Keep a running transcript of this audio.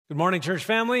Good morning, church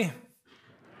family.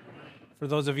 For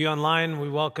those of you online, we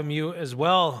welcome you as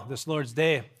well this Lord's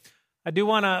Day. I do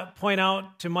want to point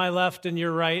out to my left and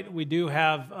your right, we do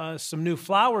have some new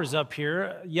flowers up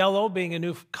here, yellow being a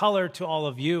new color to all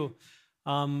of you.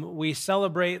 We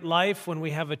celebrate life when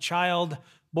we have a child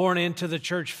born into the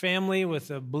church family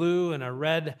with a blue and a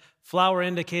red flower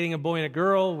indicating a boy and a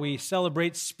girl. We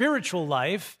celebrate spiritual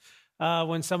life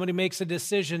when somebody makes a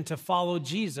decision to follow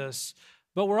Jesus.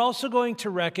 But we're also going to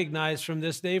recognize from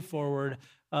this day forward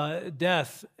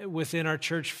death within our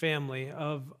church family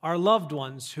of our loved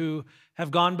ones who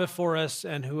have gone before us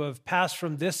and who have passed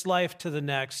from this life to the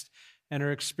next and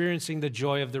are experiencing the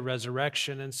joy of the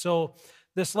resurrection. And so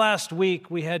this last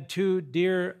week, we had two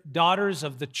dear daughters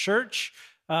of the church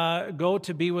go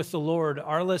to be with the Lord.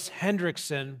 Arliss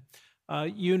Hendrickson,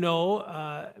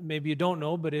 maybe you don't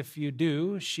know, but if you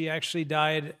do, she actually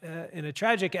died in a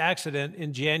tragic accident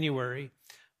in January.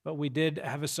 But we did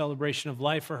have a celebration of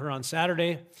life for her on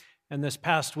Saturday. And this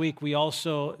past week, we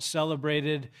also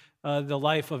celebrated the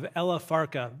life of Ella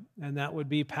Farka, and that would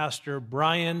be Pastor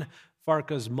Brian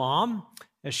Farka's mom,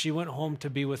 as she went home to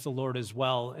be with the Lord as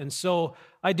well. And so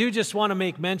I do just want to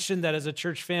make mention that as a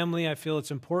church family, I feel it's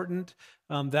important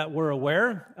that we're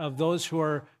aware of those who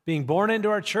are being born into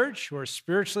our church, who are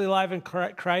spiritually alive in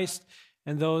Christ,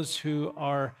 and those who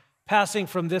are passing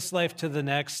from this life to the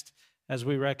next, as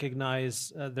we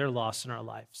recognize their loss in our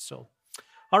life. So,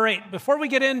 all right, before we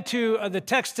get into the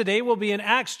text today, we'll be in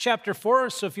Acts chapter 4.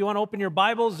 So if you want to open your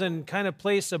Bibles and kind of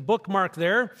place a bookmark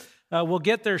there, we'll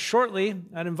get there shortly.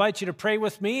 I'd invite you to pray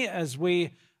with me as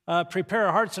we prepare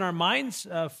our hearts and our minds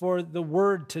for the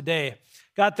word today.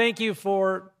 God, thank you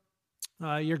for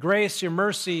your grace, your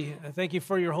mercy. Thank you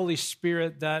for your Holy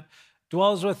Spirit that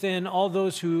dwells within all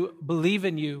those who believe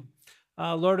in you.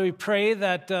 Lord, we pray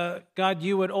that, God,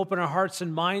 you would open our hearts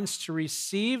and minds to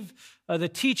receive the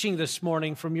teaching this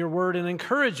morning from your word and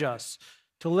encourage us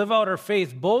to live out our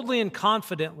faith boldly and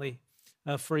confidently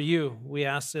for you. We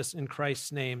ask this in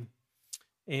Christ's name.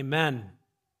 Amen.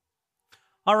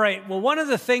 All right, well, one of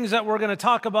the things that we're going to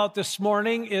talk about this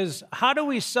morning is how do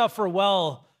we suffer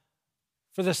well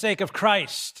for the sake of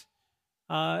Christ?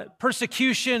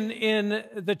 Persecution in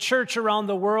the church around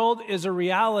the world is a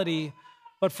reality.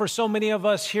 But for so many of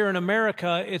us here in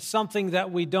America, it's something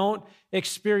that we don't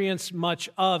experience much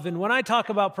of. And when I talk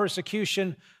about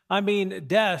persecution, I mean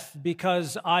death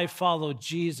because I follow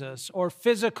Jesus, or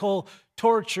physical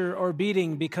torture or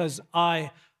beating because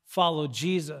I follow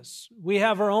Jesus. We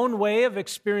have our own way of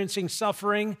experiencing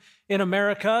suffering in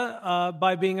America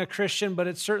by being a Christian, but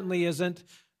it certainly isn't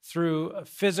through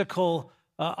physical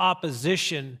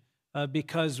opposition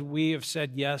because we have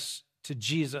said yes to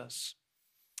Jesus.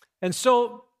 And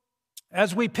so,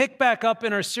 as we pick back up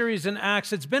in our series in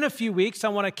Acts, it's been a few weeks. I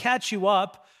want to catch you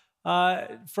up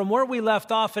from where we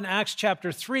left off in Acts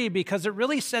chapter 3 because it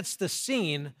really sets the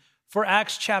scene for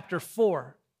Acts chapter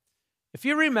 4. If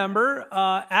you remember,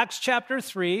 Acts chapter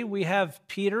 3, we have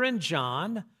Peter and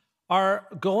John are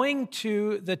going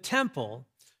to the temple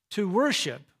to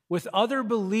worship with other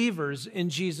believers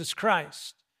in Jesus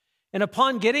Christ. And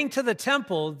upon getting to the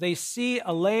temple, they see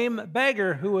a lame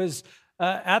beggar who is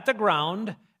at the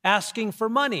ground asking for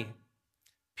money.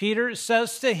 Peter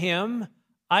says to him,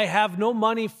 I have no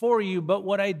money for you, but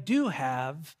what I do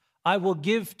have, I will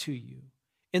give to you.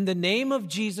 In the name of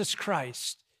Jesus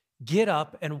Christ, get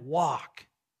up and walk.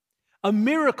 A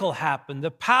miracle happened. The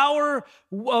power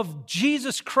of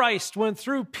Jesus Christ went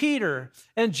through Peter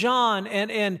and John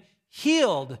and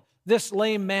healed this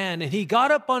lame man. And he got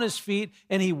up on his feet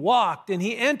and he walked and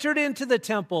he entered into the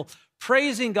temple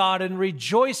praising God and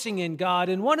rejoicing in God.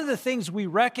 And one of the things we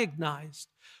recognized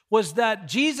was that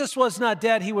Jesus was not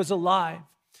dead, he was alive.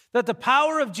 That the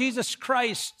power of Jesus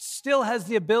Christ still has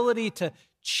the ability to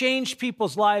change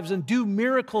people's lives and do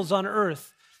miracles on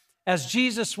earth as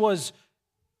Jesus was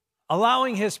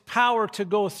allowing his power to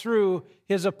go through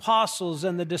his apostles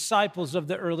and the disciples of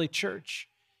the early church.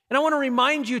 And I want to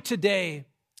remind you today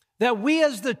that we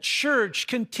as the church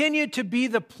continue to be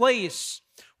the place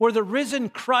where the risen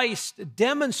Christ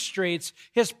demonstrates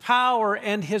his power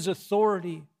and his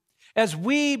authority as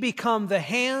we become the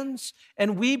hands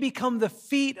and we become the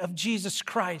feet of Jesus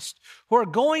Christ, who are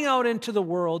going out into the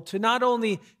world to not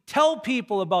only tell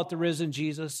people about the risen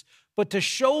Jesus, but to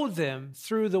show them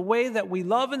through the way that we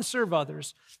love and serve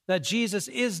others that Jesus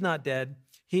is not dead,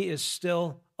 he is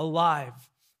still alive.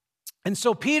 And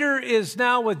so Peter is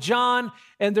now with John,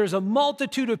 and there's a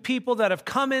multitude of people that have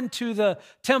come into the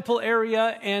temple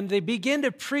area, and they begin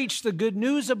to preach the good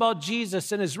news about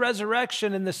Jesus and his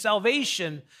resurrection and the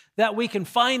salvation that we can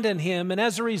find in him. And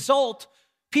as a result,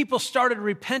 people started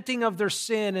repenting of their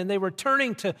sin and they were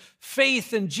turning to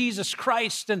faith in Jesus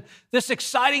Christ. And this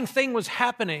exciting thing was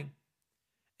happening.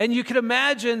 And you could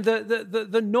imagine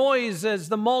the noise as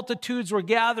the multitudes were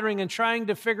gathering and trying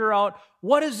to figure out,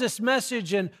 what is this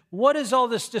message and what is all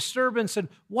this disturbance and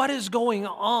what is going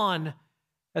on?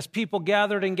 As people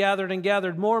gathered and gathered and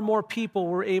gathered, more and more people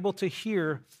were able to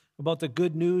hear about the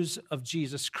good news of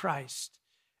Jesus Christ.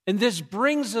 And this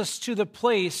brings us to the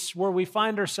place where we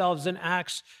find ourselves in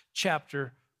Acts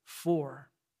chapter 4.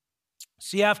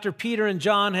 See, after Peter and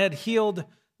John had healed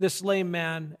this lame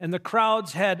man and the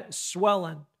crowds had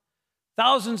swollen,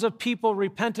 thousands of people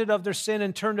repented of their sin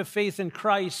and turned to faith in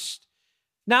Christ.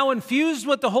 Now infused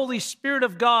with the Holy Spirit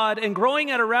of God and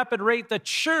growing at a rapid rate, the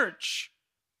church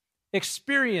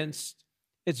experienced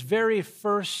its very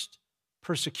first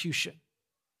persecution.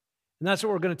 And that's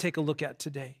what we're going to take a look at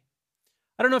today.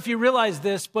 I don't know if you realize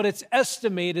this, but it's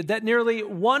estimated that nearly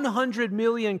 100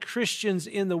 million Christians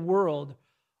in the world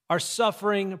are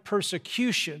suffering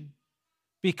persecution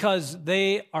because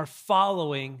they are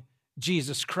following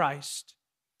Jesus Christ.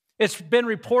 It's been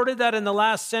reported that in the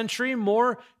last century,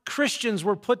 more Christians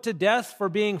were put to death for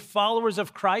being followers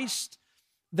of Christ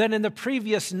than in the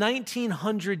previous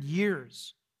 1900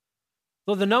 years.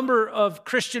 Though the number of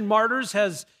Christian martyrs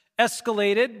has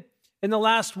escalated in the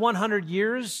last 100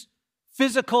 years,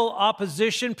 physical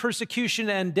opposition, persecution,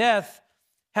 and death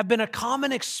have been a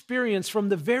common experience from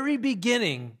the very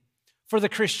beginning for the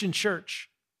Christian church.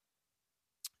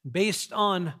 Based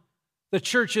on the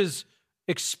church's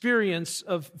experience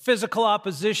of physical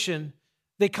opposition,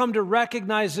 they come to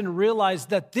recognize and realize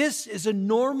that this is a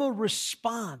normal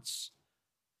response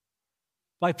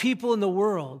by people in the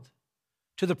world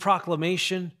to the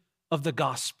proclamation of the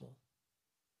gospel.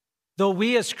 Though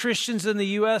we as Christians in the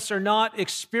U.S. are not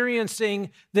experiencing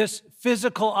this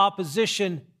physical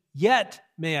opposition yet,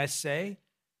 may I say,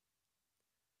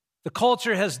 the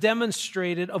culture has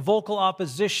demonstrated a vocal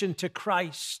opposition to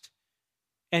Christ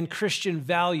and Christian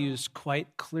values quite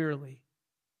clearly.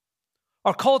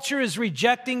 Our culture is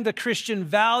rejecting the Christian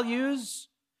values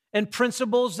and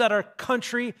principles that our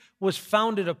country was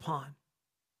founded upon,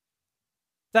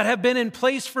 that have been in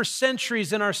place for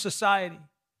centuries in our society.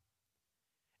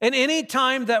 And any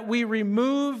time that we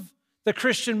remove the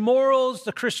Christian morals,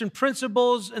 the Christian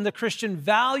principles, and the Christian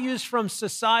values from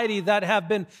society that have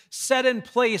been set in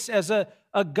place as a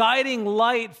guiding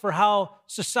light for how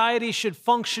society should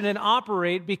function and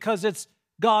operate because it's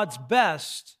God's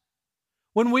best,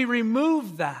 when we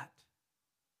remove that,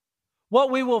 what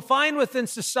we will find within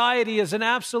society is an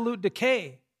absolute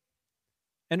decay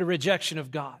and a rejection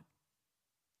of God.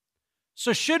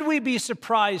 So should we be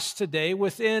surprised today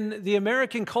within the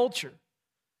American culture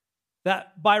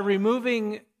that by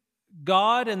removing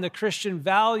God and the Christian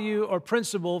value or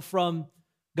principle from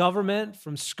government,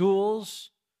 from schools,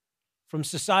 from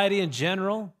society in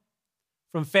general,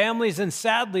 from families, and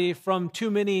sadly, from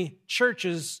too many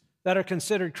churches that are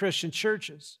considered Christian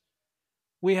churches,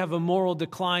 we have a moral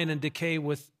decline and decay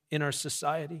within our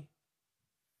society?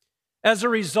 As a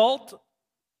result,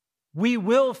 we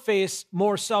will face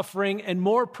more suffering and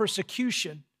more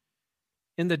persecution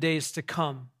in the days to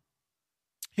come.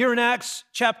 Here in Acts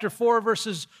chapter 4,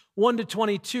 verses 1 to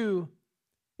 22,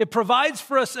 it provides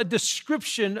for us a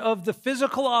description of the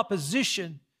physical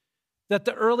opposition that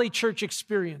the early church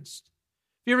experienced.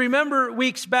 If you remember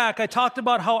weeks back, I talked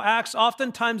about how Acts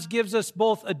oftentimes gives us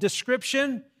both a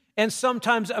description and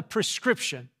sometimes a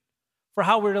prescription for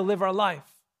how we're to live our life.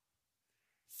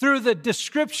 Through the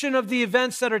description of the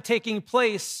events that are taking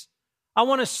place, I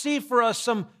want to see for us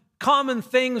some common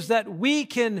things that we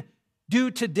can do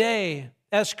today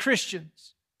as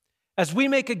Christians, as we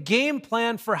make a game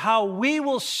plan for how we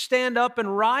will stand up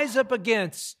and rise up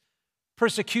against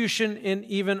persecution in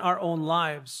even our own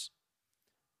lives.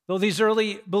 Though these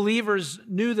early believers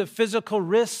knew the physical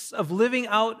risks of living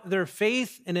out their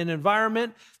faith in an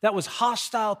environment that was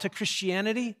hostile to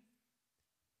Christianity,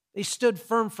 they stood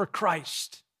firm for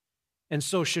Christ. And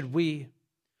so should we.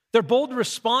 Their bold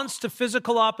response to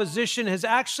physical opposition has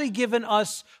actually given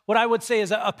us what I would say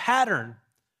is a pattern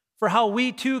for how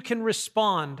we too can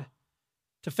respond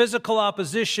to physical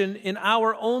opposition in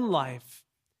our own life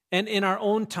and in our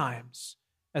own times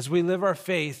as we live our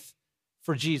faith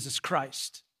for Jesus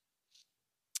Christ.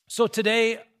 So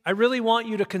today, I really want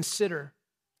you to consider,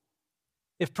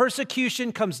 if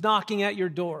persecution comes knocking at your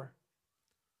door,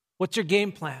 what's your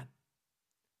game plan?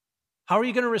 How are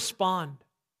you going to respond?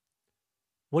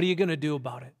 What are you going to do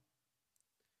about it?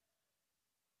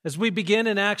 As we begin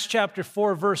in Acts chapter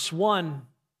 4, verse 1,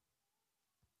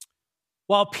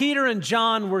 while Peter and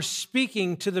John were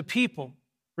speaking to the people,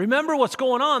 remember what's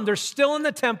going on. They're still in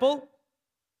the temple.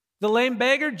 The lame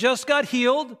beggar just got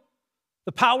healed.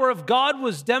 The power of God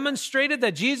was demonstrated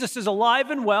that Jesus is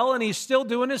alive and well, and he's still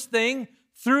doing his thing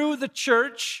through the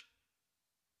church.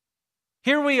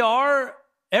 Here we are,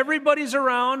 everybody's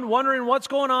around, wondering what's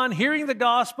going on, hearing the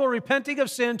gospel, repenting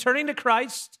of sin, turning to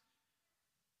Christ.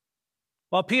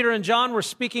 While Peter and John were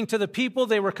speaking to the people,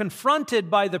 they were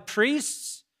confronted by the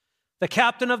priests, the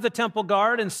captain of the temple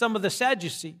guard, and some of the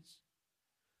Sadducees.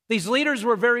 These leaders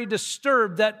were very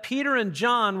disturbed that Peter and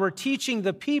John were teaching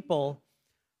the people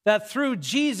that through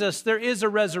Jesus there is a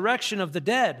resurrection of the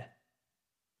dead.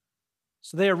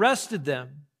 So they arrested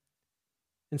them.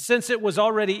 And since it was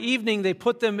already evening, they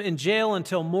put them in jail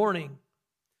until morning.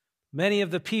 Many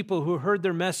of the people who heard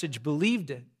their message believed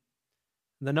it.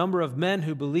 And the number of men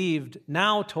who believed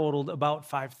now totaled about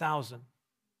 5,000.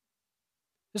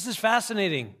 This is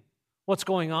fascinating, what's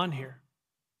going on here.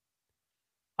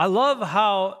 I love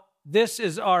how this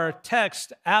is our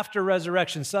text after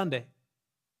Resurrection Sunday.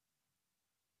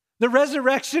 The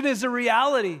resurrection is a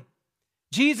reality.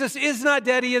 Jesus is not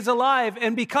dead, he is alive.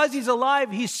 And because he's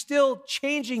alive, he's still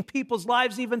changing people's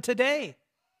lives even today.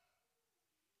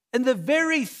 And the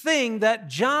very thing that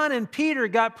John and Peter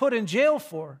got put in jail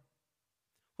for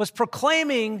was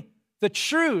proclaiming the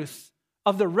truth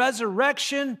of the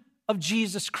resurrection of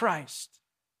Jesus Christ.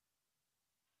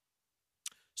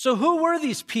 So who were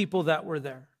these people that were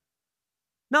there?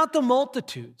 Not the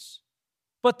multitudes,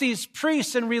 but these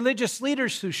priests and religious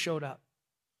leaders who showed up.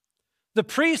 The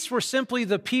priests were simply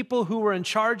the people who were in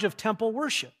charge of temple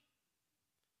worship.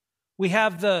 We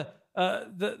have the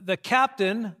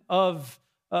captain of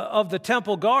the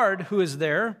temple guard who is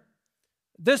there.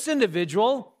 This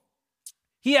individual,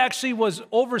 he actually was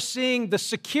overseeing the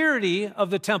security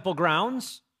of the temple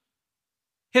grounds.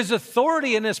 His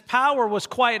authority and his power was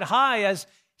quite high, as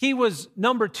he was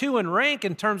number 2 in rank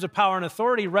in terms of power and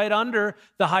authority, right under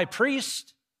the high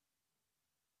priest.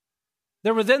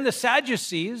 There were then the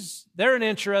Sadducees. They're an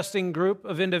interesting group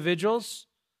of individuals.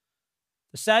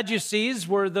 The Sadducees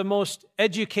were the most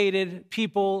educated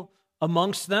people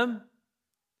amongst them.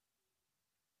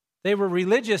 They were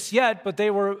religious yet, but they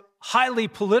were highly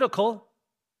political.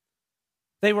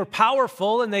 They were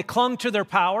powerful and they clung to their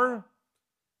power.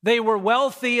 They were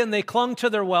wealthy and they clung to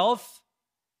their wealth.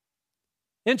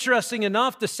 Interesting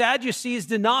enough, the Sadducees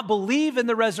did not believe in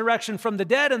the resurrection from the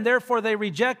dead, and therefore they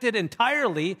rejected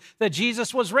entirely that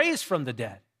Jesus was raised from the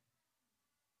dead.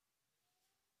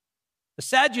 The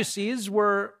Sadducees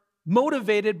were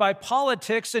motivated by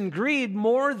politics and greed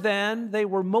more than they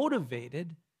were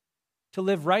motivated to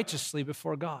live righteously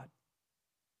before God.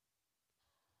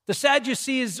 The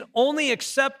Sadducees only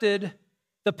accepted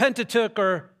the Pentateuch,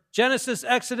 or Genesis,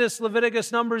 Exodus,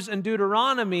 Leviticus, Numbers, and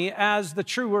Deuteronomy, as the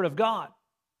true word of God.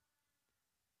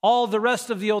 All the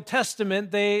rest of the Old Testament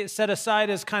they set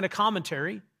aside as kind of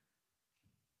commentary.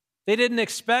 They didn't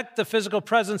expect the physical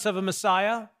presence of a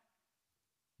Messiah.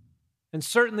 And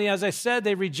certainly, as I said,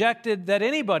 they rejected that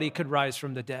anybody could rise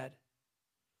from the dead.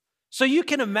 So you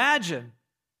can imagine,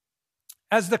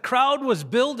 as the crowd was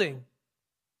building,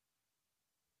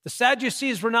 the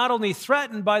Sadducees were not only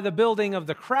threatened by the building of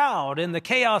the crowd and the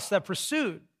chaos that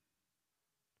pursued,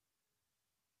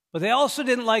 but they also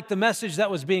didn't like the message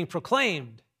that was being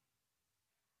proclaimed,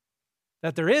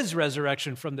 that there is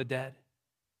resurrection from the dead.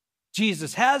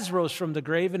 Jesus has rose from the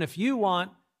grave, and if you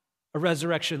want a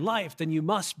resurrection life, then you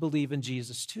must believe in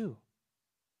Jesus too.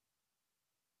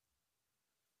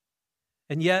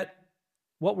 And yet,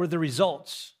 what were the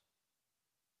results?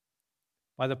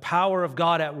 By the power of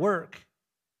God at work,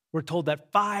 we're told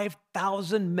that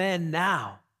 5,000 men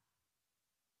now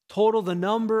total the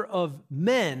number of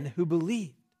men who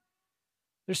believed.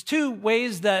 There's 2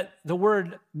 ways that the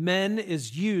word men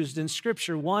is used in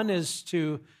Scripture. One is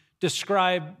to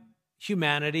describe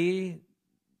humanity,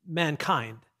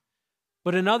 mankind.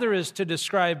 But another is to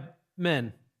describe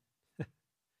men.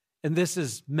 And this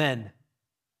is men.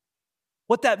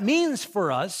 What that means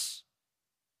for us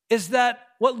is that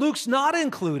what Luke's not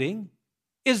including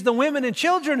is the women and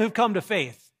children who've come to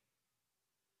faith.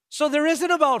 So there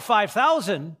isn't about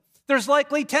 5,000. There's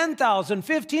likely 10,000,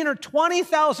 15, or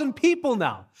 20,000 people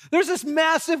now. There's this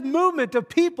massive movement of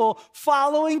people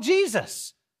following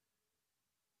Jesus.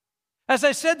 As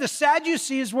I said, the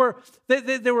Sadducees were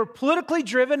politically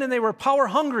driven and they were power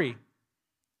hungry.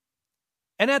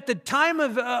 And at the time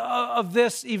of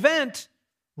this event,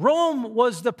 Rome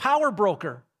was the power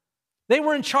broker. They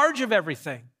were in charge of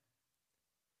everything.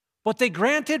 But they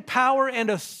granted power and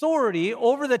authority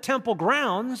over the temple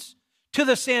grounds to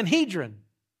the Sanhedrin.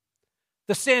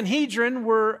 The Sanhedrin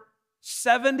were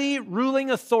 70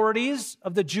 ruling authorities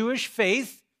of the Jewish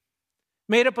faith,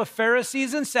 made up of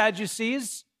Pharisees and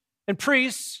Sadducees and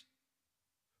priests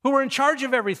who were in charge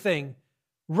of everything.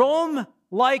 Rome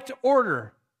liked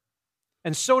order,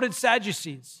 and so did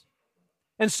Sadducees.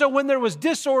 And so when there was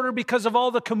disorder because of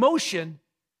all the commotion,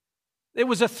 it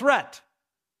was a threat.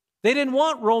 They didn't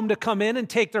want Rome to come in and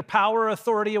take their power or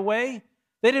authority away.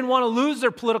 They didn't want to lose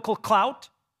their political clout.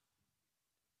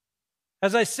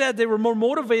 As I said, they were more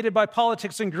motivated by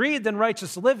politics and greed than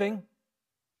righteous living.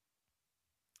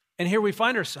 And here we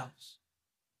find ourselves.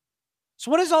 So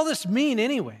what does all this mean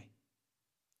anyway?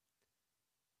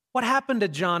 What happened to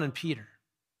John and Peter?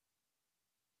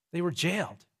 They were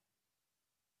jailed.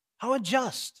 How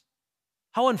unjust.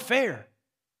 How unfair.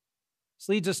 This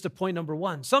leads us to point number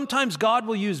one. Sometimes God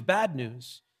will use bad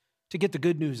news to get the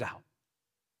good news out.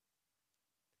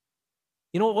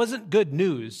 You know, it wasn't good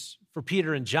news for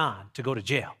Peter and John to go to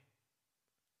jail.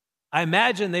 I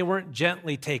imagine they weren't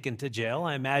gently taken to jail.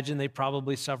 I imagine they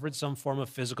probably suffered some form of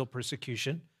physical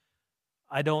persecution.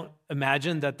 I don't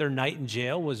imagine that their night in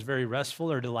jail was very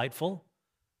restful or delightful,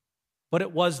 but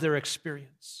it was their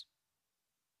experience.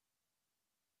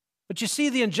 But you see,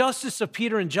 the injustice of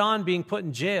Peter and John being put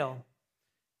in jail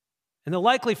and the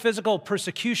likely physical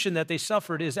persecution that they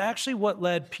suffered is actually what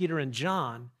led Peter and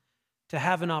John to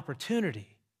have an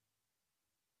opportunity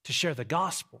to share the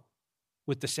gospel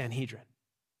with the Sanhedrin.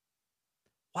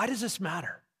 Why does this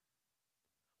matter?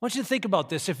 I want you to think about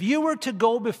this. If you were to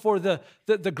go before the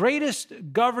greatest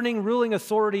governing, ruling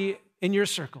authority in your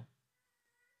circle,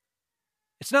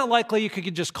 it's not likely you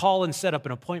could just call and set up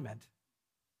an appointment.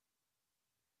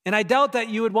 And I doubt that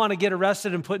you would want to get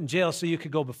arrested and put in jail so you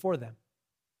could go before them.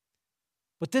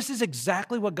 But this is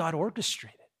exactly what God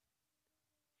orchestrated.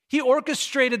 He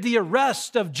orchestrated the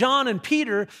arrest of John and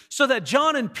Peter so that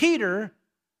John and Peter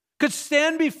could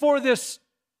stand before this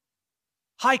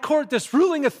high court, this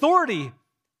ruling authority,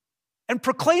 and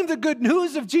proclaim the good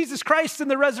news of Jesus Christ and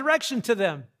the resurrection to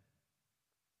them.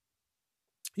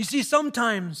 You see,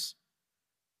 sometimes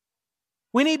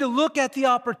we need to look at the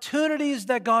opportunities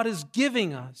that God is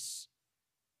giving us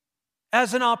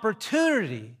as an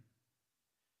opportunity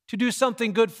to do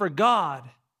something good for God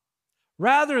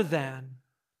rather than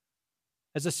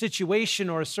as a situation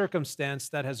or a circumstance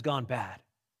that has gone bad.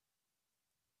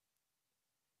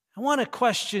 I want to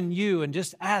question you and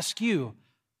just ask you,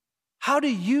 how do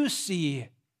you see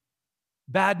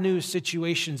bad news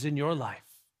situations in your life?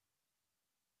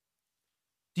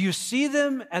 Do you see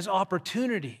them as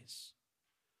opportunities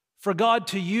for God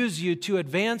to use you to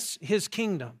advance His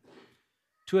kingdom,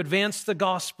 to advance the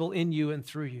gospel in you and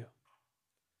through you?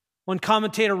 One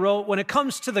commentator wrote, when it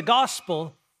comes to the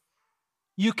gospel,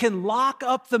 you can lock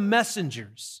up the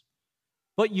messengers,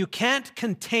 but you can't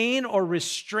contain or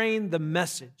restrain the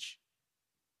message.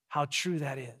 How true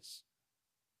that is.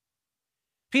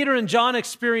 Peter and John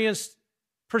experienced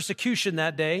persecution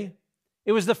that day.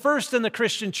 It was the first in the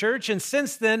Christian church, and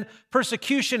since then,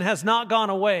 persecution has not gone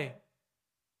away.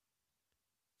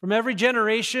 From every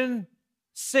generation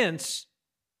since,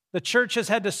 the church has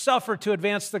had to suffer to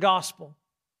advance the gospel.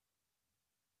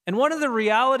 And one of the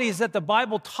realities that the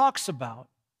Bible talks about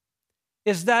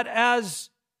is that as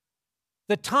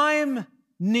the time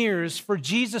nears for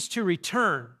Jesus to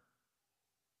return,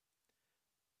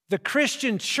 the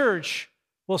Christian church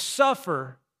will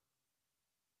suffer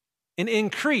an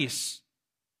increase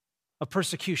of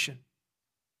persecution.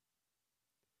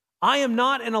 I am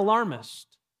not an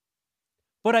alarmist,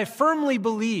 but I firmly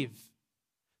believe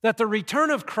that the return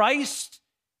of Christ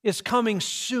is coming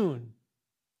soon.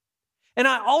 And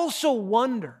I also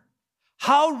wonder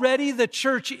how ready the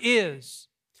church is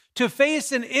to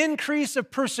face an increase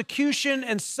of persecution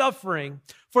and suffering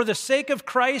for the sake of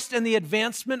Christ and the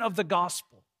advancement of the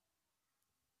gospel.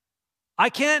 I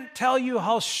can't tell you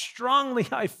how strongly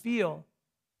I feel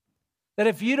that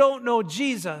if you don't know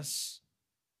Jesus,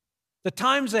 the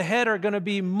times ahead are going to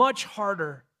be much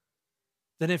harder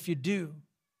than if you do.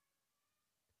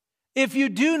 If you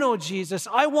do know Jesus,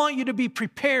 I want you to be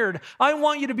prepared. I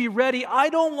want you to be ready. I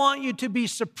don't want you to be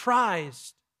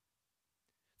surprised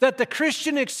that the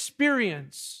Christian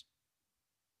experience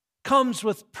comes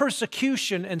with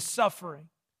persecution and suffering.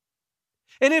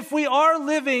 And if we are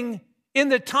living in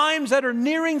the times that are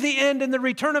nearing the end in the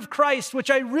return of Christ, which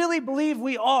I really believe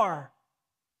we are,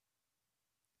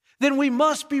 then we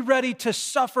must be ready to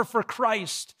suffer for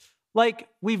Christ like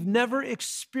we've never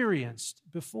experienced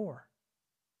before.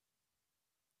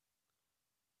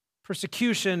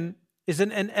 Persecution is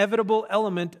an inevitable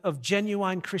element of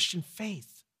genuine Christian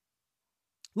faith.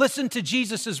 Listen to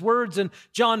Jesus' words in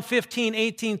John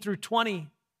 15:18 through 20.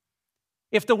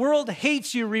 If the world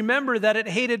hates you, remember that it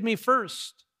hated me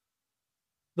first.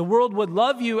 The world would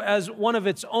love you as one of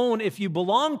its own if you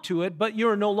belong to it, but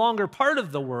you're no longer part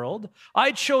of the world.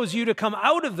 I chose you to come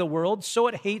out of the world, so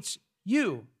it hates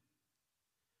you.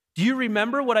 Do you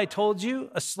remember what I told you?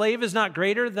 A slave is not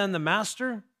greater than the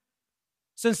master.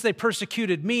 Since they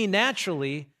persecuted me,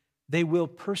 naturally, they will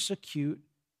persecute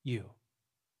you.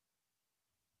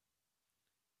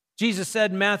 Jesus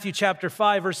said in Matthew chapter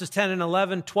 5, verses 10 and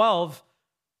 11, 12,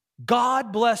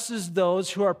 God blesses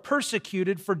those who are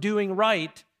persecuted for doing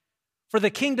right, for the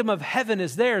kingdom of heaven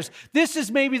is theirs. This is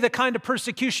maybe the kind of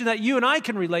persecution that you and I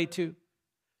can relate to.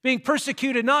 Being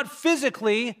persecuted not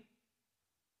physically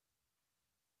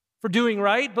for doing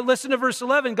right, but listen to verse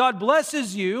 11. God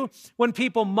blesses you when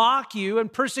people mock you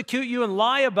and persecute you and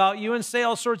lie about you and say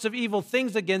all sorts of evil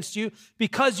things against you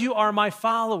because you are my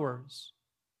followers.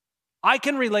 I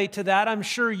can relate to that. I'm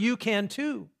sure you can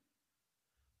too.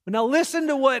 But now listen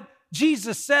to what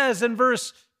Jesus says in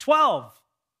verse 12.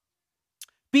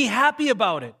 Be happy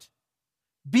about it.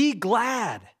 Be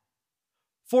glad,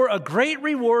 for a great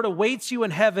reward awaits you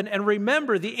in heaven. And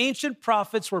remember, the ancient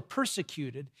prophets were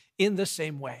persecuted in the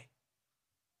same way.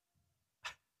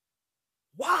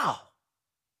 Wow,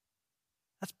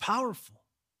 that's powerful.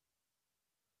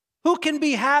 Who can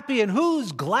be happy and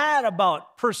who's glad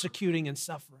about persecuting and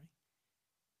suffering?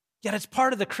 Yet it's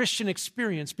part of the Christian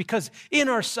experience because in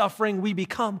our suffering, we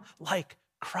become like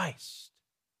Christ.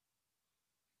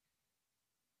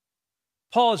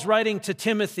 Paul is writing to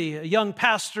Timothy, a young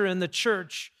pastor in the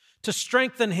church, to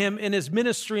strengthen him in his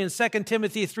ministry in 2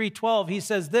 Timothy 3:12. He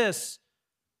says this,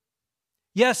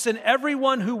 yes, and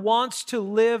everyone who wants to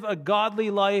live a godly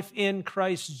life in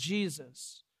Christ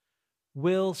Jesus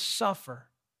will suffer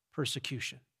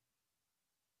persecution.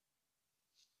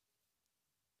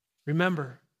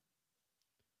 Remember,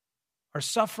 our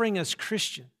suffering as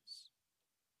Christians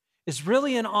is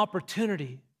really an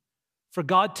opportunity for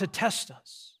God to test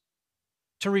us,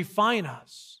 to refine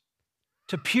us,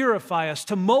 to purify us,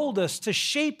 to mold us, to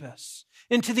shape us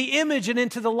into the image and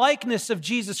into the likeness of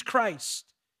Jesus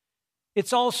Christ.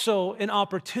 It's also an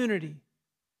opportunity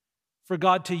for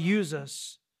God to use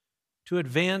us to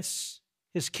advance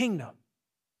his kingdom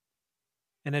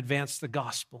and advance the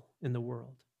gospel in the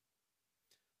world.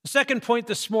 The second point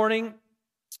this morning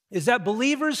is that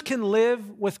believers can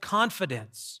live with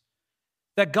confidence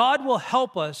that God will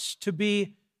help us to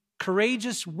be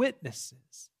courageous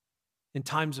witnesses in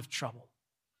times of trouble.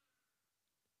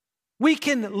 We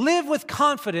can live with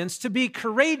confidence to be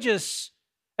courageous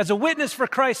as a witness for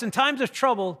Christ in times of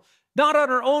trouble, not on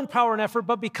our own power and effort,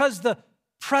 but because the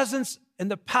presence and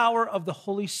the power of the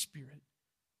Holy Spirit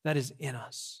that is in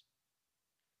us.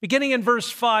 Beginning in verse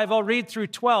 5, I'll read through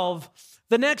 12.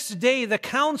 The next day, the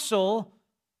council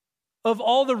of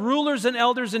all the rulers and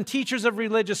elders and teachers of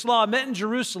religious law met in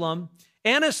Jerusalem.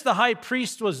 Annas the high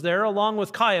priest was there, along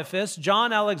with Caiaphas,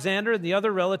 John, Alexander, and the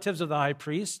other relatives of the high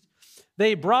priest.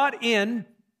 They brought in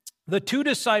the two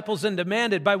disciples and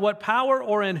demanded, by what power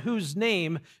or in whose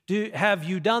name have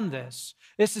you done this?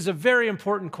 This is a very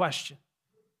important question.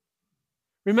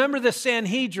 Remember the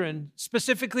Sanhedrin,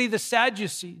 specifically the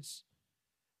Sadducees.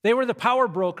 They were the power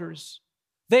brokers.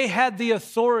 They had the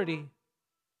authority.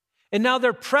 And now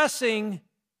they're pressing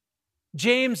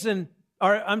Peter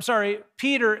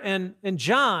and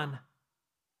John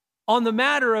on the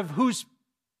matter of whose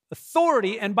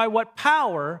authority and by what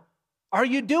power are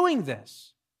you doing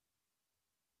this?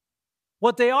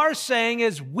 What they are saying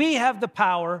is, we have the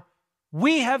power,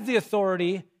 we have the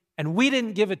authority, and we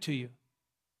didn't give it to you.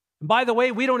 And by the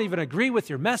way, we don't even agree with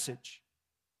your message.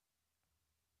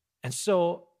 And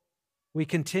so we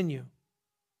continue.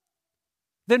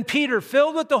 Then Peter,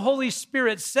 filled with the Holy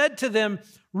Spirit, said to them,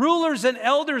 rulers and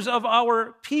elders of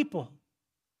our people,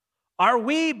 are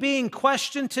we being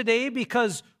questioned today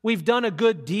because we've done a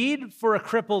good deed for a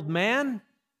crippled man?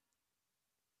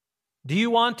 Do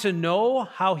you want to know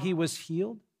how he was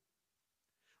healed?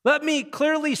 Let me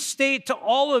clearly state to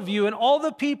all of you and all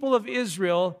the people of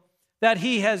Israel that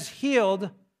he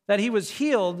was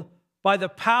healed by the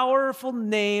powerful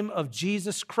name of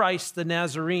Jesus Christ the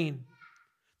Nazarene,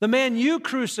 the man you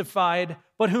crucified,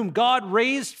 but whom God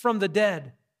raised from the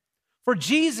dead. For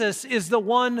Jesus is the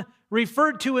one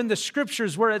referred to in the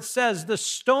scriptures where it says, the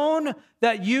stone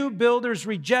that you builders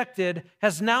rejected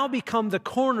has now become the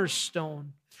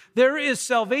cornerstone. There is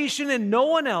salvation in no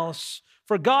one else,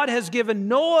 for God has given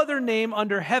no other name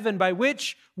under heaven by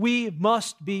which we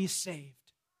must be saved.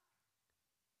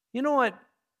 You know what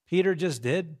Peter just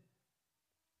did?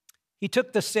 He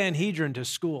took the Sanhedrin to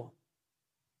school.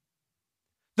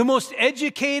 The most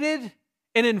educated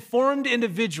and informed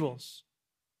individuals.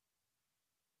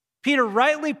 Peter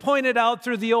rightly pointed out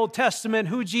through the Old Testament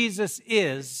who Jesus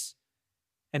is,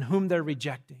 and whom they're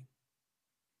rejecting.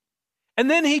 And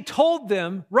then he told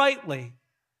them rightly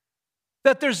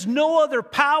that there's no other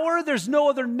power, there's no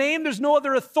other name, there's no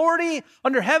other authority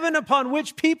under heaven upon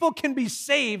which people can be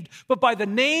saved, but by the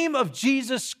name of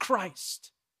Jesus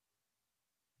Christ.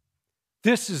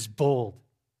 This is bold.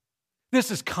 This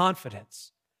is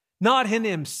confidence, not in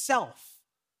himself,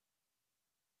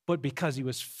 but because he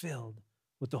was filled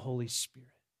with the Holy Spirit.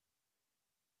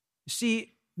 You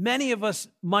see, many of us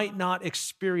might not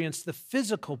experience the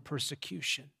physical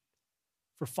persecution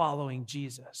for following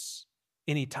Jesus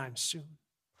anytime soon.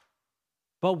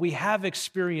 But we have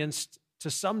experienced, to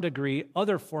some degree,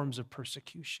 other forms of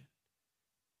persecution.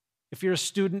 If you're a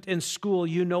student in school,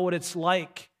 you know what it's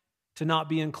like to not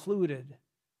be included,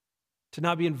 to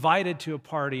not be invited to a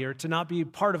party, or to not be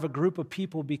part of a group of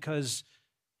people because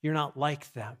you're not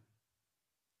like them.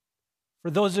 For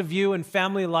those of you in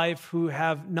family life who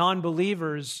have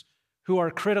non-believers who are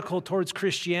critical towards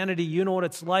Christianity, you know what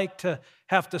it's like to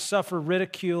have to suffer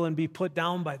ridicule and be put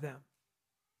down by them.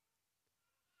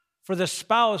 For the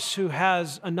spouse who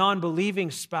has a non-believing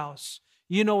spouse,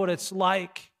 you know what it's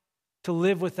like to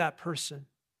live with that person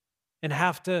and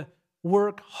have to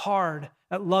work hard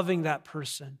at loving that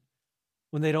person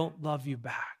when they don't love you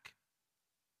back.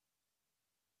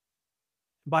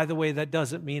 By the way, that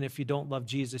doesn't mean if you don't love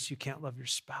Jesus, you can't love your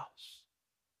spouse.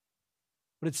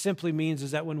 What it simply means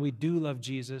is that when we do love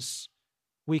Jesus,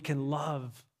 we can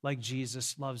love like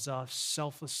Jesus loves us,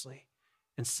 selflessly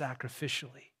and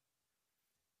sacrificially.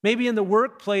 Maybe in the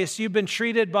workplace, you've been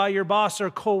treated by your boss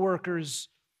or coworkers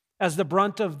as the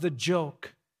brunt of the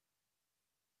joke.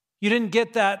 You didn't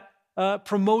get that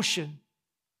promotion,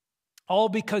 all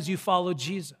because you followed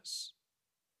Jesus.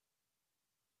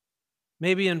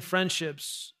 Maybe in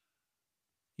friendships,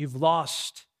 you've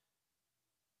lost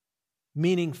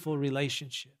meaningful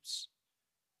relationships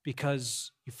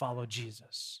because you follow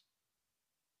Jesus.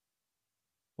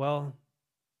 Well,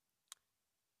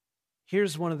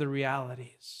 here's one of the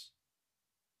realities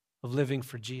of living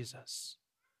for Jesus,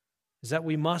 is that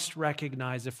we must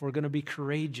recognize, if we're going to be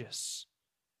courageous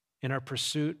in our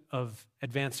pursuit of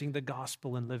advancing the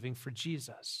gospel and living for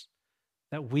Jesus,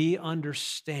 that we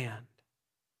understand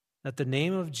that the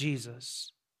name of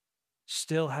Jesus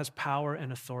still has power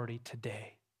and authority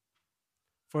today.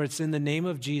 For it's in the name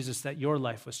of Jesus that your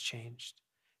life was changed.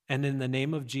 And in the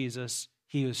name of Jesus,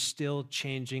 he is still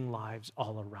changing lives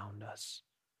all around us.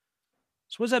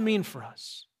 So what does that mean for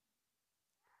us?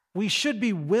 We should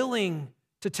be willing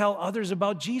to tell others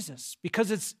about Jesus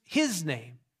because it's his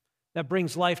name that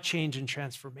brings life change and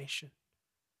transformation.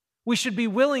 We should be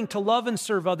willing to love and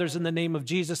serve others in the name of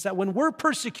Jesus, that when we're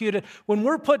persecuted, when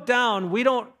we're put down, we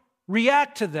don't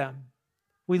react to them.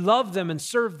 We love them and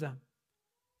serve them.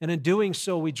 And in doing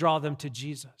so, we draw them to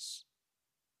Jesus.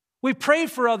 We pray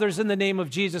for others in the name of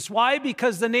Jesus. Why?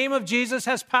 Because the name of Jesus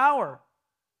has power.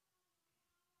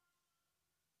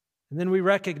 And then we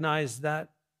recognize that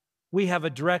we have a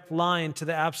direct line to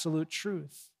the absolute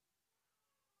truth.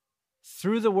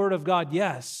 Through the Word of God,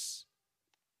 yes,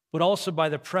 but also by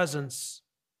the presence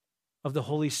of the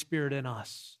Holy Spirit in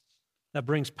us that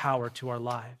brings power to our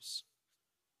lives.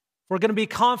 If we're going to be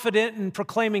confident in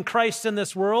proclaiming Christ in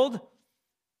this world,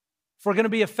 if we're going to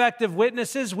be effective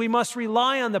witnesses, we must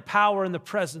rely on the power and the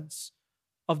presence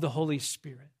of the Holy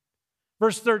Spirit.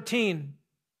 Verse 13,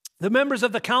 the members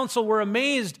of the council were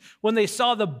amazed when they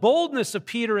saw the boldness of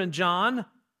Peter and John,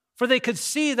 for they could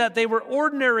see that they were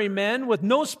ordinary men with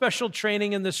no special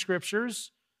training in the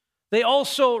Scriptures. They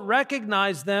also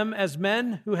recognized them as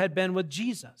men who had been with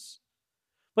Jesus.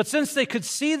 But since they could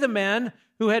see the man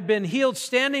who had been healed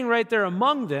standing right there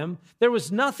among them, there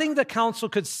was nothing the council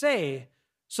could say.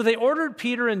 So they ordered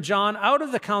Peter and John out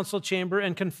of the council chamber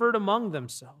and conferred among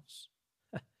themselves.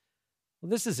 Well,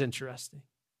 this is interesting.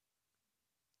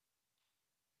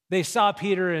 They saw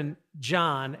Peter and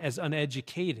John as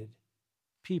uneducated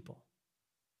people.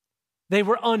 They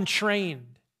were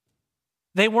untrained.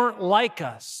 They weren't like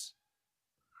us,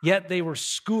 yet they were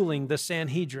schooling the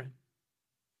Sanhedrin.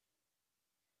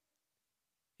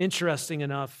 Interesting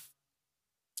enough,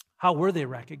 how were they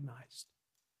recognized?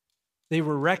 They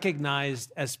were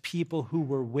recognized as people who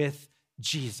were with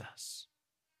Jesus.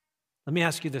 Let me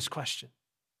ask you this question.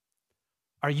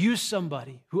 Are you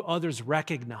somebody who others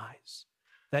recognize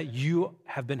that you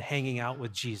have been hanging out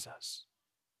with Jesus?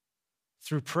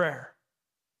 Through prayer,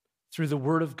 through the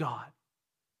Word of God,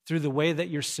 through the way that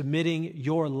you're submitting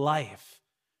your life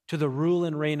to the rule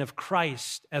and reign of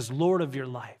Christ as Lord of your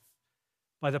life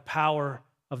by the power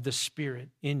of the Spirit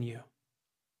in you.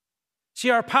 See,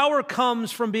 our power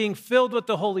comes from being filled with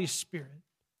the Holy Spirit.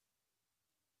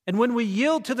 And when we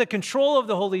yield to the control of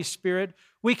the Holy Spirit,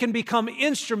 we can become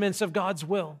instruments of God's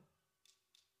will.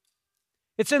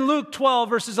 It's in Luke 12,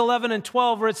 verses 11 and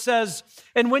 12, where it says,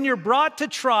 "And when you're brought to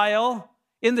trial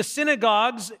in the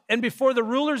synagogues and before the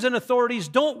rulers and authorities,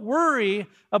 don't worry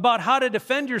about how to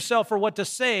defend yourself or what to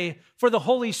say, for the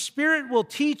Holy Spirit will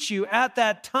teach you at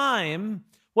that time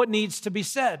what needs to be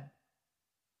said."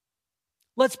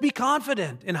 Let's be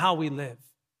confident in how we live.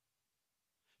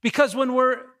 Because when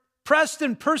we're pressed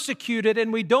and persecuted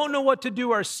and we don't know what to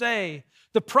do or say,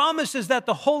 the promise is that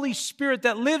the Holy Spirit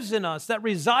that lives in us, that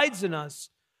resides in us,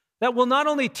 that will not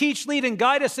only teach, lead, and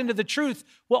guide us into the truth,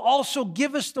 will also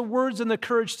give us the words and the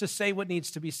courage to say what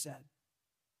needs to be said.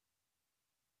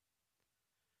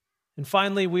 And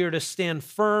finally, we are to stand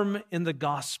firm in the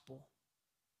gospel,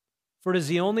 for it is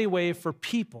the only way for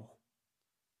people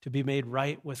to be made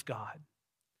right with God.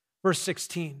 Verse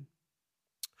 16,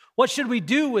 "What should we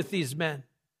do with these men?"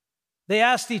 They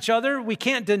asked each other. "We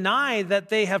can't deny that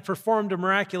they have performed a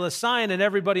miraculous sign and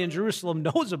everybody in Jerusalem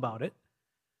knows about it.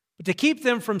 But to keep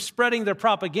them from spreading their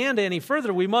propaganda any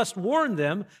further, we must warn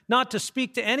them not to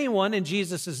speak to anyone in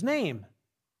Jesus' name."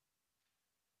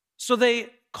 So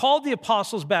they called the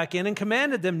apostles back in and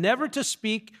commanded them never to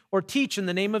speak or teach in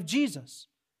the name of Jesus.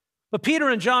 But Peter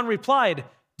and John replied,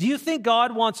 "Do you think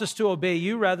God wants us to obey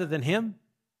you rather than him?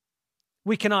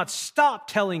 We cannot stop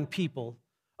telling people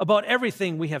about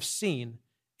everything we have seen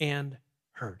and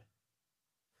heard."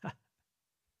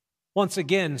 Once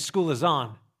again, school is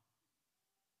on.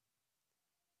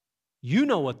 You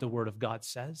know what the Word of God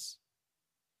says.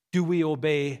 Do we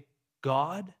obey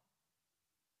God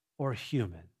or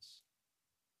humans?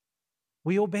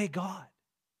 We obey God,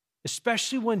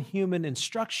 especially when human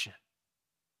instruction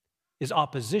is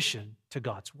opposition to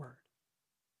God's Word.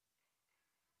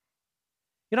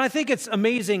 You know, I think it's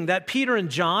amazing that Peter and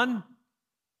John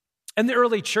and the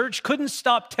early church couldn't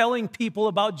stop telling people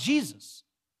about Jesus.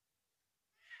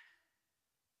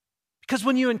 Because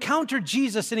when you encounter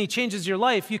Jesus and he changes your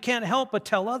life, you can't help but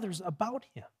tell others about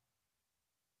him.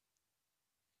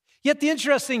 Yet the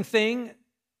interesting thing,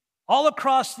 all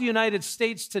across the United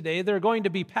States today, there are going to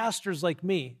be pastors like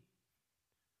me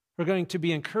who are going to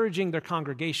be encouraging their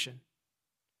congregation.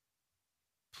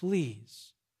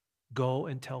 Please go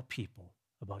and tell people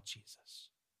about Jesus.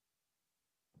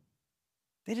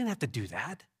 They didn't have to do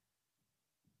that.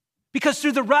 Because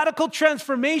through the radical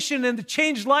transformation and the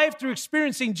changed life through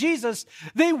experiencing Jesus,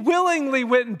 they willingly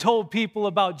went and told people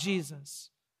about Jesus.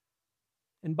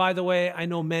 And by the way, I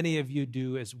know many of you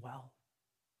do as well.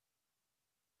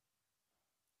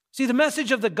 See, the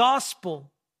message of the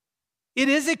gospel, it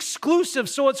is exclusive,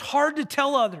 so it's hard to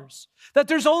tell others that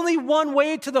there's only one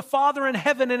way to the Father in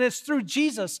heaven, and it's through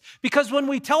Jesus. Because when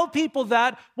we tell people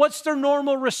that, what's their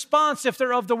normal response if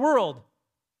they're of the world?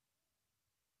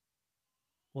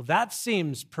 Well, that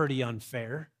seems pretty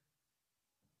unfair.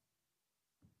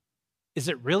 Is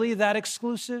it really that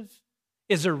exclusive?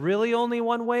 Is there really only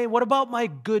one way? What about my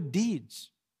good deeds?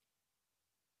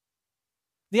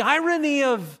 The irony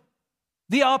of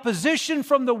the opposition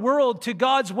from the world to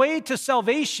God's way to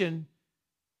salvation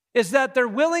is that they're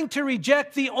willing to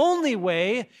reject the only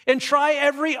way and try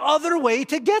every other way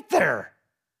to get there.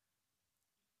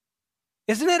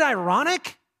 Isn't it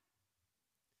ironic?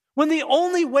 When the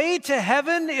only way to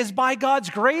heaven is by God's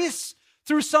grace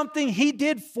through something he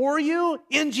did for you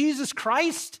in Jesus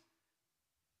Christ.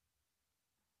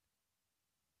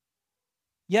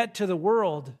 Yet to the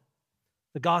world,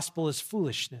 the gospel is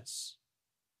foolishness.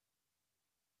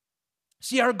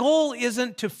 See, our goal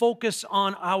isn't to focus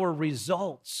on our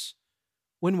results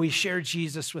when we share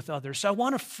Jesus with others. So I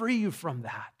want to free you from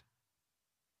that.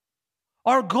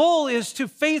 Our goal is to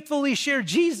faithfully share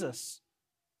Jesus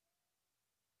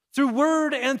through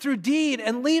word and through deed,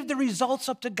 and leave the results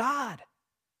up to God.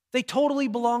 They totally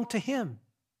belong to him.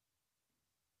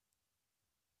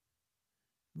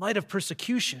 In light of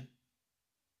persecution,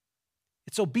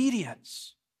 it's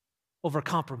obedience over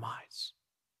compromise.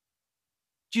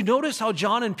 Do you notice how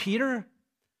John and Peter,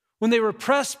 when they were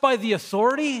pressed by the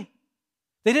authority,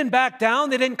 they didn't back down,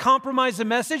 they didn't compromise the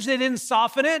message, they didn't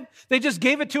soften it, they just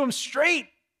gave it to him straight.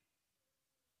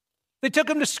 They took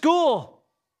him to school.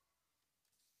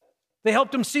 They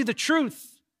helped him see the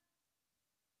truth.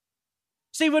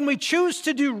 See, when we choose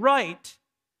to do right,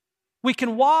 we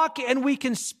can walk and we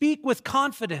can speak with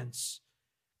confidence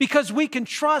because we can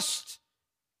trust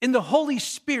in the Holy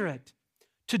Spirit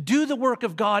to do the work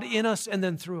of God in us and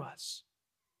then through us.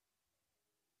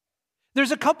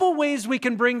 There's a couple ways we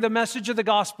can bring the message of the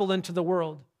gospel into the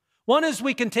world. One is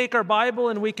we can take our Bible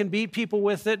and we can beat people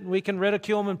with it, and we can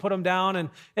ridicule them and put them down.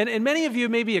 And many of you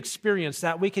maybe experience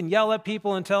that. We can yell at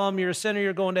people and tell them, you're a sinner,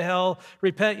 you're going to hell,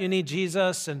 repent, you need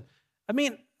Jesus. And I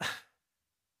mean,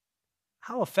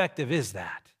 how effective is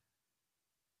that?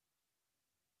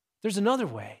 There's another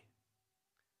way.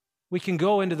 We can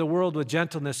go into the world with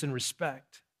gentleness and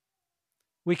respect.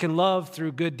 We can love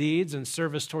through good deeds and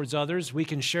service towards others. We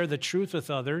can share the truth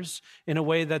with others in a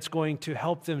way that's going to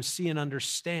help them see and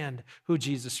understand who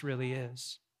Jesus really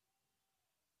is.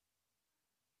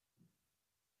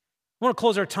 I want to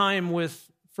close our time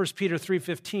with 1 Peter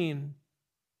 3:15.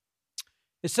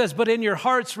 It says, "But in your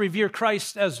hearts revere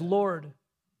Christ as Lord.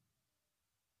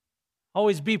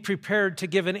 Always be prepared to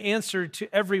give an answer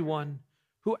to everyone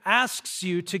who asks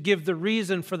you to give the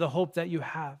reason for the hope that you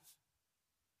have.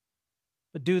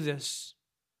 But do this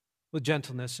with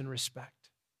gentleness and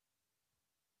respect."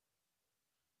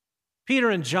 Peter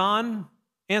and John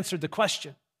answered the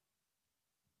question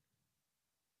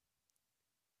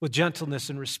with gentleness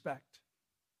and respect.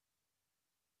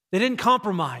 They didn't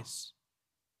compromise.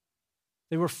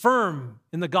 They were firm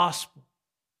in the gospel.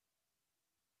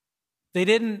 They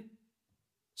didn't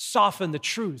soften the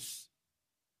truth.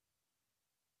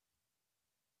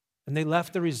 And they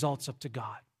left the results up to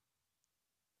God.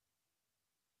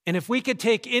 And if we could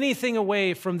take anything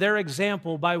away from their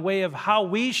example by way of how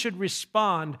we should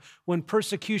respond when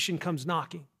persecution comes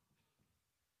knocking,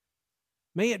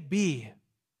 may it be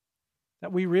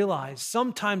that we realize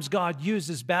sometimes God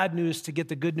uses bad news to get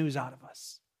the good news out of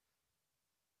us.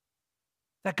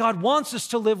 That God wants us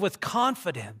to live with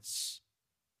confidence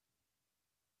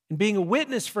in being a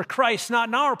witness for Christ, not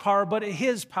in our power, but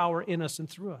His power in us and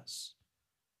through us.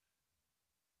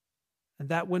 And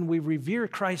that when we revere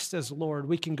Christ as Lord,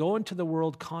 we can go into the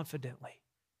world confidently,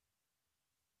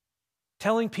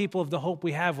 telling people of the hope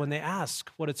we have when they ask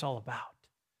what it's all about.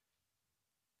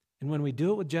 And when we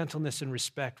do it with gentleness and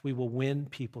respect, we will win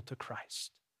people to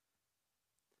Christ.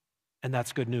 And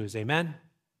that's good news. Amen?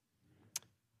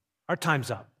 Our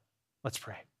time's up. Let's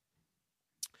pray.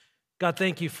 God,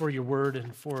 thank you for your word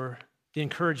and for the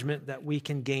encouragement that we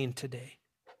can gain today.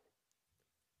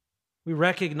 We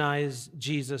recognize,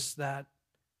 Jesus, that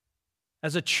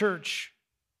as a church,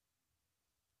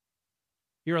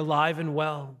 you're alive and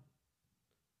well.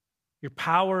 Your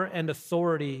power and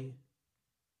authority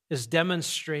is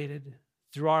demonstrated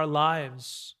through our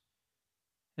lives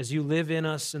as you live in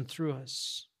us and through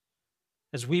us,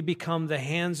 as we become the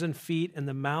hands and feet and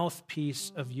the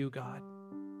mouthpiece of you, God.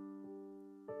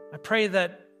 I pray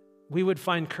that we would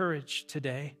find courage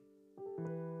today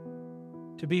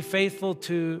to be faithful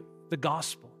to the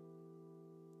gospel.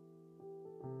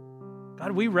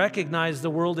 God, we recognize the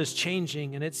world is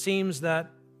changing, and it seems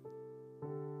that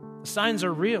the signs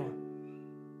are real.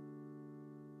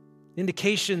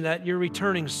 Indication that you're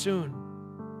returning soon.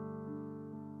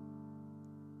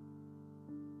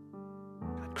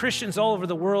 God, Christians all over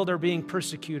the world are being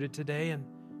persecuted today, and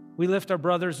we lift our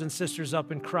brothers and sisters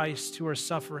up in Christ who are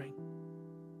suffering.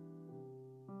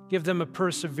 Give them a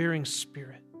persevering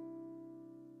spirit.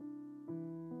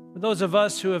 For those of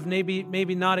us who have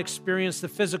maybe not experienced the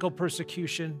physical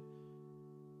persecution,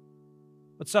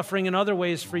 but suffering in other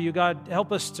ways for you, God,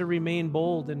 help us to remain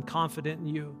bold and confident in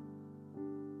you.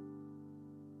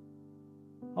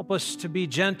 Help us to be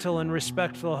gentle and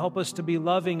respectful. Help us to be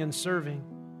loving and serving.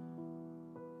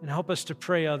 And help us to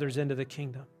pray others into the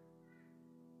kingdom.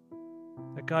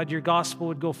 That, God, your gospel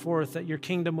would go forth, that your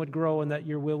kingdom would grow, and that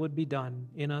your will would be done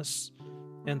in us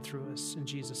and through us. In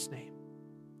Jesus' name,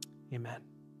 amen.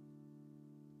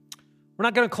 We're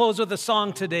not going to close with a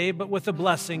song today, but with a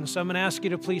blessing. So I'm going to ask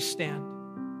you to please stand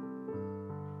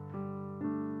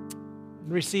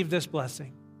and receive this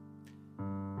blessing.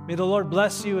 May the Lord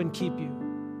bless you and keep you.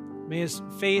 May His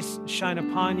face shine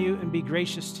upon you and be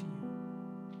gracious to you.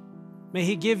 May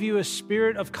He give you a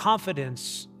spirit of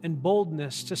confidence and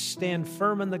boldness to stand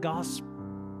firm in the gospel.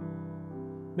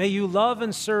 May you love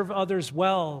and serve others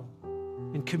well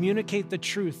and communicate the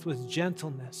truth with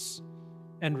gentleness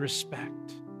and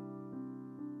respect.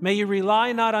 May you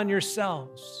rely not on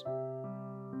yourselves,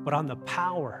 but on the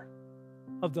power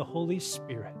of the Holy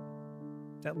Spirit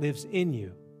that lives in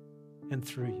you and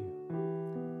through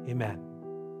you. Amen.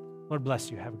 Lord bless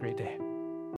you. Have a great day.